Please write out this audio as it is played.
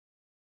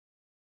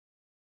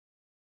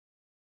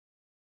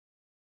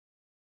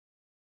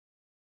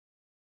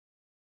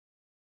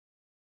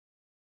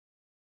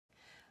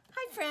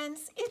Hi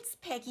friends, it's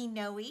Peggy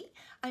Noe.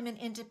 I'm an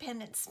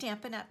independent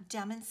Stampin' Up!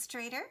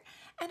 Demonstrator,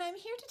 and I'm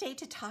here today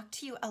to talk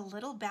to you a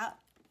little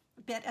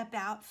bit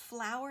about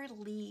flower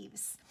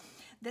leaves.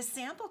 The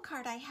sample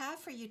card I have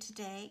for you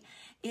today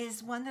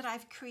is one that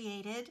I've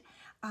created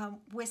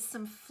with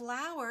some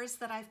flowers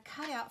that I've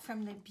cut out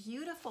from the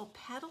beautiful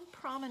Petal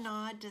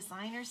Promenade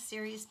Designer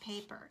Series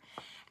paper.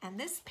 And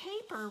this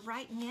paper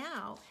right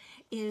now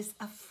is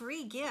a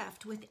free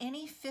gift with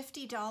any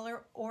 $50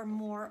 or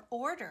more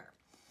order.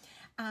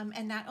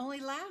 And that only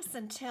lasts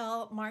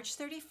until March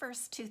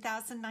 31st,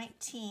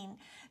 2019.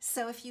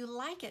 So if you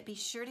like it, be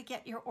sure to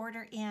get your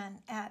order in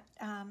at,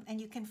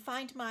 and you can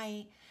find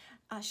my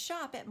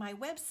shop at my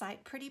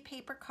website,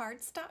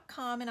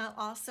 prettypapercards.com, and I'll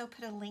also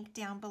put a link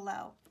down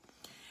below.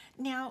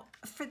 Now,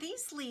 for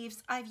these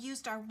leaves, I've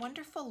used our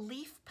wonderful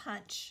leaf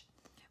punch,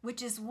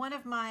 which is one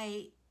of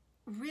my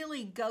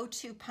really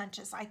go-to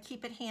punches. I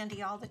keep it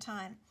handy all the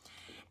time.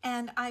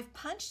 And I've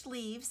punched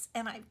leaves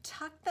and I've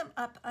tucked them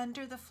up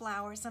under the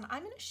flowers, and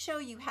I'm going to show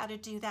you how to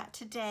do that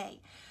today.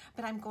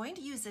 But I'm going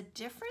to use a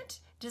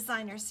different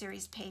Designer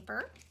Series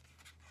paper,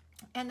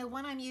 and the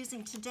one I'm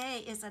using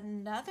today is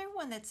another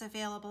one that's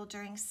available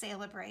during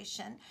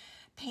Celebration,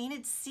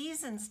 Painted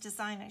Seasons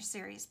Designer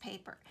Series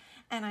paper.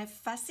 And I've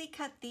fussy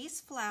cut these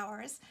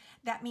flowers.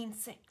 That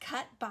means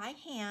cut by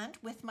hand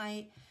with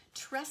my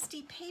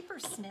trusty paper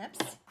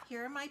snips.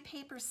 Here are my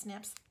paper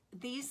snips.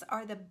 These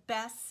are the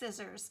best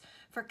scissors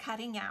for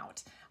cutting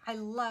out. I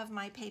love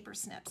my paper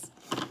snips.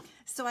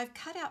 So I've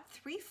cut out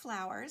 3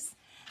 flowers,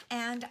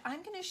 and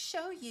I'm going to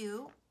show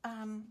you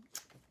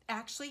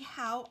actually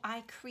how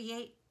I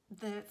create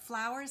the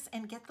flowers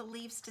and get the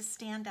leaves to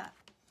stand up.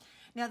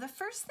 Now, the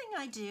first thing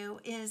I do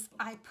is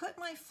I put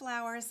my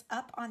flowers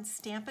up on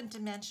Stampin'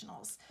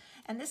 Dimensionals.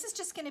 And this is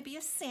just going to be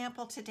a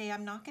sample today.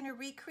 I'm not going to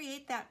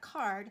recreate that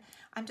card.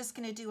 I'm just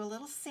going to do a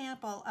little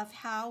sample of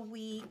how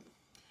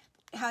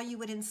you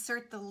would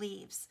insert the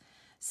leaves.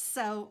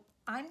 So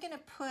I'm going to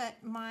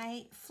put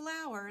my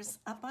flowers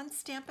up on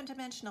Stampin'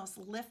 Dimensionals,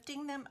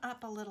 lifting them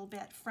up a little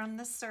bit from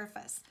the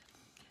surface.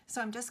 So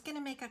I'm just going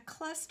to make a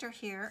cluster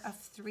here of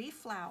 3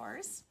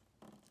 flowers.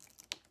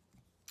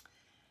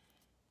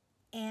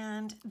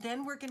 And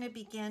then we're going to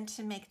begin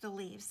to make the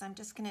leaves. I'm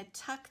just going to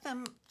tuck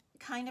them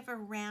kind of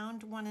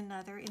around one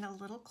another in a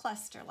little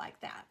cluster like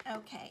that.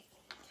 Okay.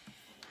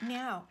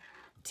 Now,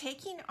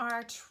 taking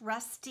our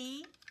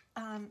trusty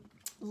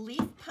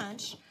leaf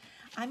punch,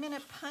 I'm going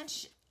to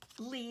punch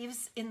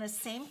leaves in the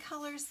same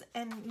colors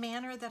and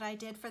manner that I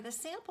did for the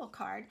sample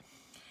card.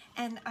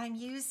 And I'm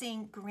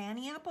using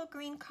Granny Apple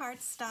Green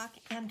cardstock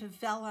and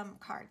vellum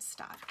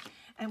cardstock.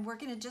 And we're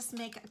going to just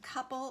make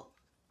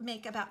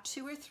about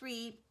 2 or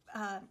 3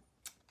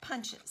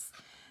 punches.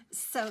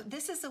 So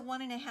this is a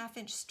 1.5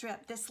 inch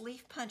strip. This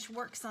leaf punch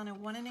works on a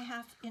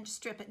 1.5 inch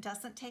strip. It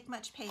doesn't take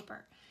much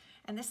paper.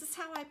 And this is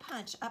how I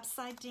punch,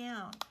 upside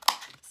down,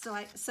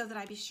 so that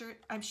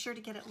I'm sure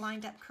to get it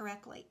lined up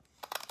correctly.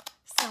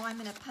 So I'm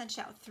going to punch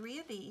out 3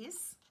 of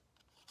these,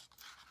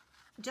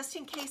 just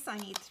in case I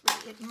need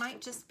 3. It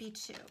might just be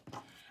 2.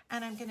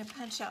 And I'm going to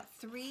punch out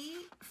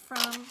 3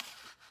 from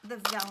the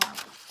vellum,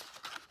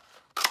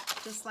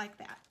 just like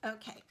that.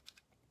 Okay.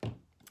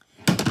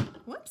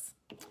 Whoops.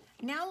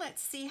 Now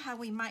let's see how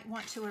we might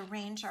want to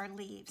arrange our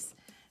leaves.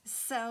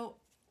 So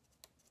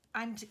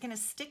I'm going to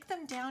stick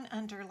them down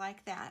under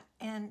like that,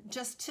 and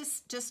just to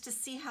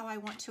see how I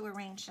want to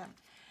arrange them.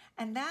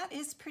 And that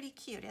is pretty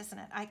cute, isn't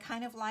it? I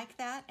kind of like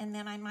that, and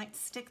then I might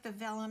stick the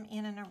vellum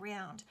in and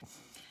around.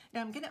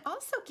 Now I'm going to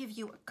also give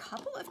you a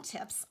couple of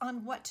tips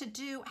on what to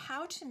do,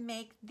 how to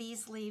make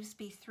these leaves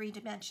be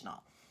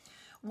 3-dimensional.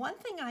 One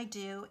thing I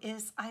do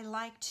is I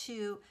like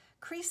to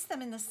crease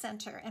them in the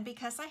center, and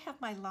because I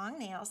have my long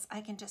nails,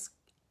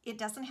 it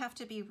doesn't have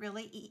to be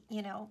really,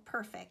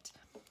 perfect,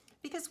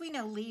 because we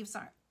know leaves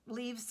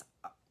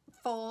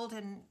fold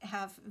and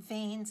have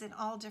veins in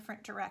all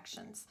different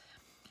directions.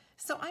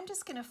 So I'm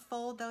just going to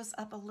fold those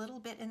up a little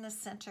bit in the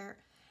center,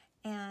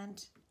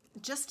 and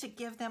just to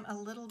give them a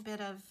little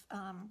bit of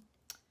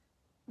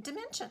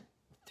dimension,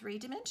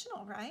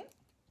 3-dimensional, right?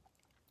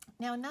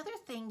 Now, another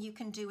thing you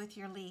can do with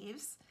your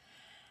leaves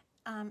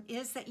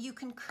is that you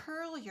can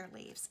curl your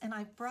leaves. And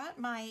I've brought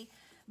my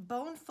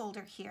bone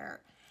folder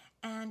here,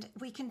 and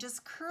we can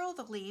just curl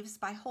the leaves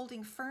by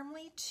holding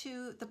firmly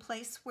to the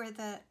place where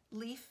the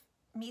leaf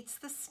meets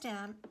the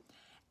stem,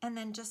 and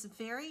then just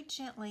very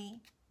gently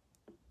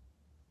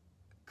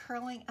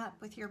curling up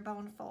with your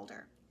bone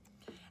folder.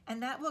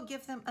 And that will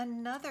give them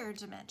another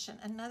dimension,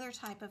 another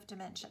type of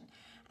dimension.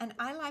 And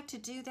I like to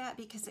do that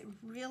because it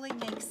really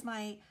makes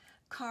my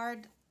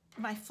card,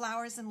 my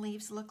flowers and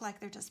leaves, look like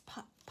they're just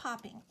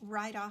popping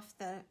right off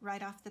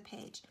the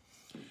page.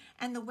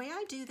 And the way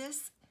I do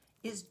this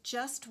is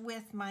just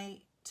with my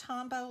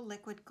Tombow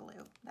liquid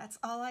glue. That's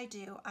all I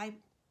do. I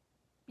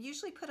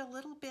usually put a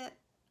little bit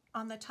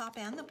on the top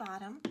and the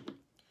bottom,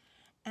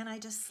 and I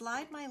just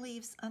slide my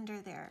leaves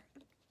under there,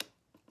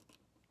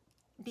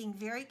 being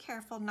very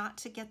careful not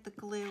to get the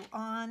glue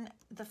on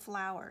the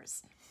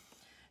flowers.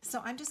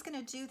 So I'm just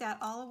going to do that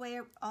all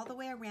the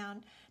way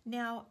around.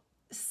 Now,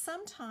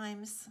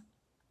 sometimes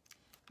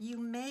you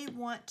may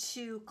want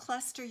to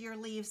cluster your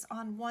leaves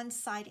on one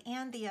side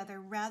and the other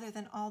rather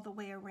than all the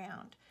way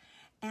around.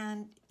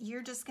 And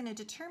you're just going to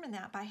determine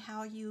that by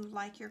how you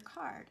like your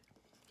card.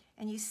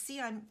 And you see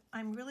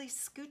I'm really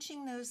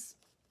scooching those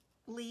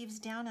leaves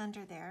down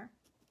under there,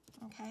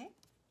 okay?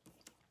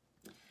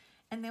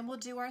 And then we'll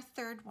do our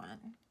third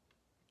one.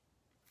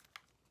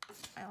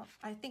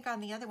 I think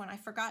on the other one I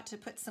forgot to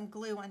put some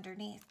glue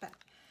underneath, but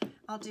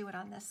I'll do it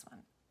on this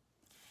one.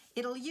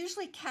 It'll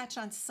usually catch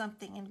on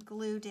something and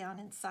glue down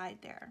inside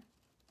there.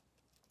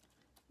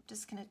 I'm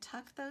just going to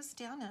tuck those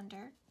down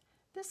under.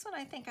 This one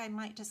I think I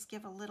might just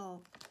give a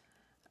little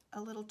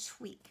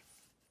tweak.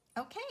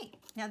 Okay,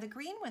 now the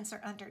green ones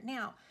are under.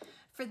 Now,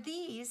 for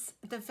these,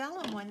 the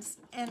vellum ones,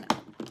 and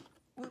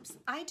whoops,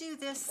 I do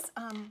this,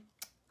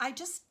 I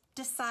just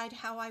decide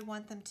how I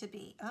want them to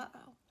be.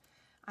 Uh-oh,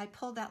 I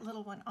pulled that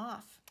little one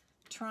off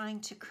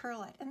trying to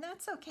curl it, and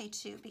that's okay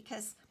too,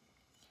 because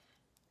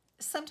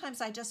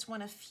sometimes I just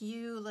want a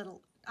few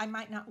little, I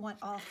might not want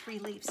all 3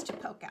 leaves to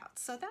poke out,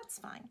 so that's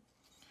fine.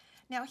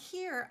 Now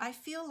here, I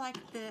feel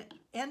like the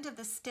end of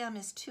the stem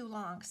is too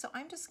long, so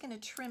I'm just going to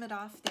trim it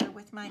off there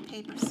with my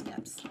paper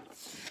snips.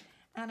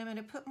 And I'm going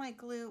to put my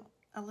glue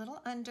a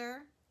little under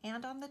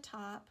and on the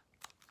top.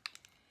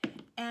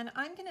 And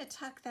I'm going to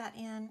tuck that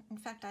in. In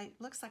fact,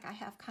 looks like I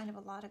have kind of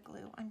a lot of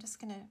glue. I'm just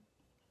going to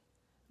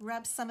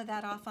rub some of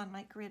that off on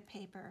my grid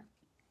paper.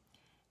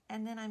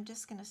 And then I'm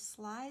just going to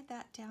slide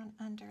that down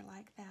under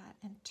like that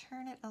and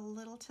turn it a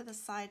little to the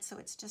side so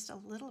it's just a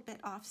little bit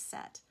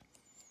offset.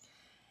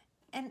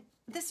 And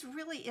this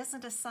really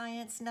isn't a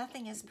science.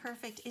 Nothing is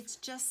perfect. It's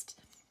just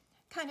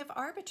kind of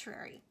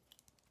arbitrary.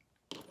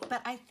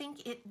 But I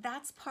think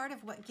that's part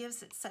of what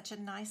gives it such a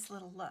nice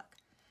little look.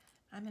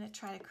 I'm going to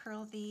try to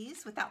curl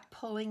these without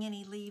pulling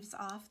any leaves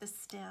off the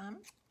stem.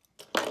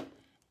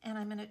 And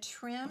I'm going to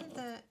trim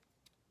the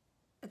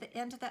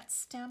end of that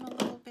stem a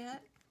little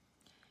bit.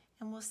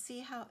 And we'll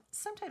see how,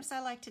 sometimes I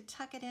like to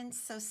tuck it in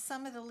so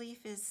some of the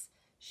leaf is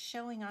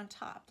showing on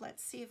top.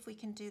 Let's see if we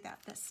can do that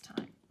this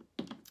time.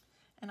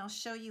 And I'll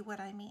show you what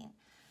I mean.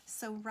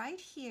 So right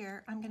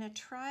here, I'm going to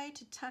try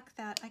to tuck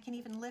that. I can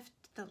even lift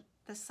the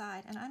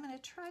side, and I'm going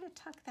to try to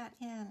tuck that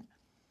in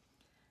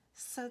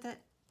so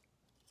that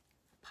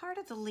part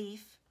of the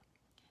leaf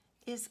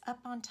is up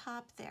on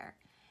top there,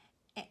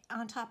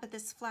 on top of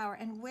this flower.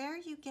 And where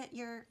you get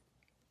your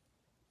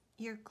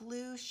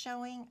glue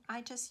showing,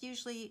 I just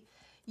usually,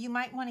 you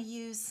might want to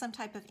use some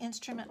type of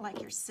instrument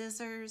like your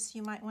scissors.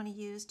 You might want to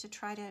use to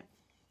try to,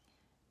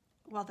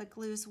 while the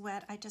glue's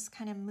wet, I just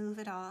kind of move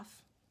it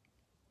off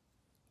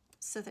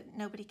so that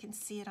nobody can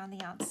see it on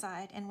the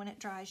outside, and when it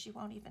dries you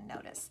won't even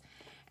notice.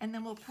 And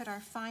then we'll put our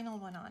final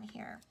one on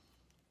here.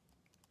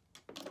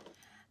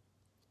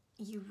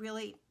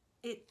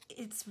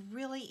 It's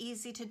really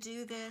easy to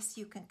do this.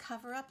 You can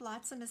cover up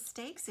lots of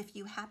mistakes if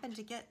you happen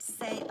to get,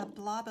 say, a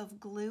blob of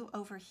glue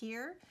over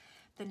here.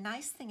 The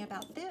nice thing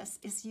about this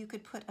is you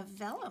could put a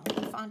vellum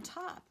leaf on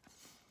top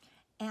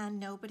and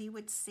nobody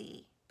would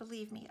see.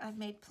 Believe me, I've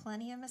made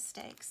plenty of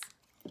mistakes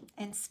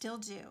and still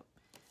do.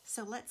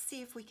 So let's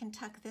see if we can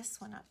tuck this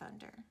one up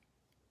under.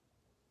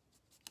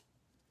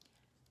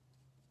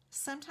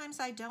 Sometimes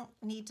I don't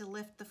need to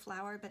lift the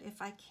flower, but if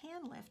I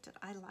can lift it,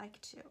 I like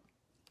to.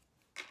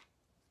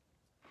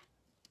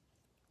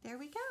 There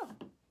we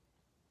go.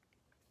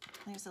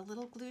 There's a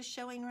little glue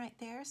showing right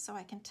there, so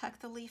I can tuck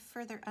the leaf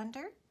further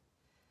under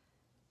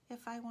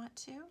if I want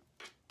to.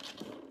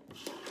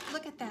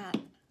 Look at that.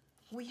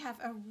 We have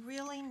a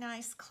really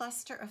nice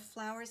cluster of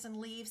flowers and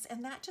leaves,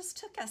 and that just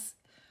took us,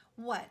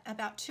 what,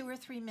 about 2 or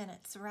 3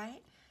 minutes,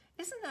 right?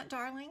 Isn't that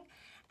darling?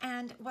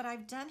 And what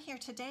I've done here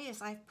today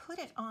is I've put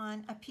it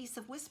on a piece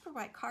of Whisper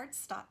White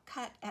cardstock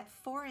cut at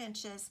 4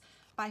 inches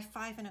by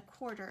 5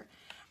 1/4.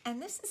 And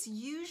this is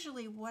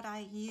usually what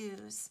I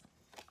use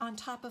on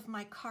top of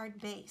my card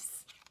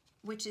base,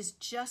 which is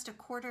just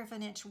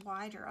 1/4 inch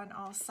wider on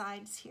all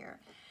sides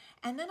here.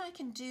 And then I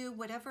can do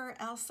whatever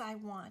else I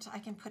want. I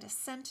can put a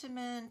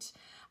sentiment.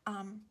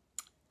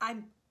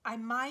 I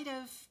might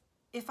have,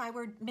 if I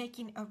were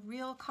making a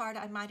real card,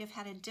 I might have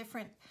had a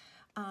different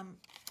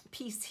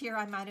piece here.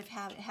 I might have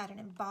had an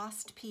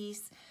embossed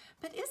piece.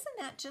 But isn't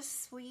that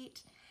just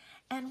sweet?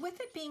 And with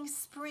it being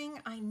spring,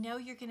 I know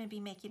you're going to be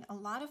making a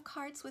lot of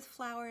cards with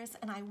flowers,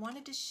 and I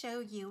wanted to show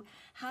you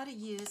how to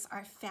use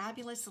our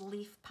fabulous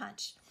leaf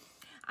punch.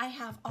 I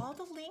have all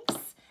the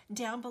links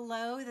down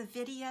below the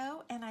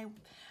video, and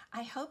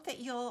I hope that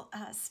you'll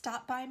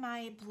stop by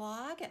my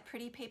blog at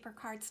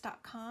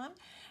prettypapercards.com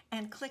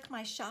and click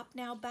my Shop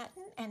Now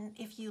button. And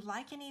if you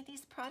like any of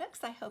these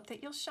products, I hope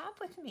that you'll shop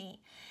with me.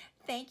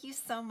 Thank you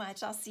so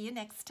much. I'll see you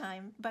next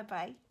time.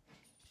 Bye-bye.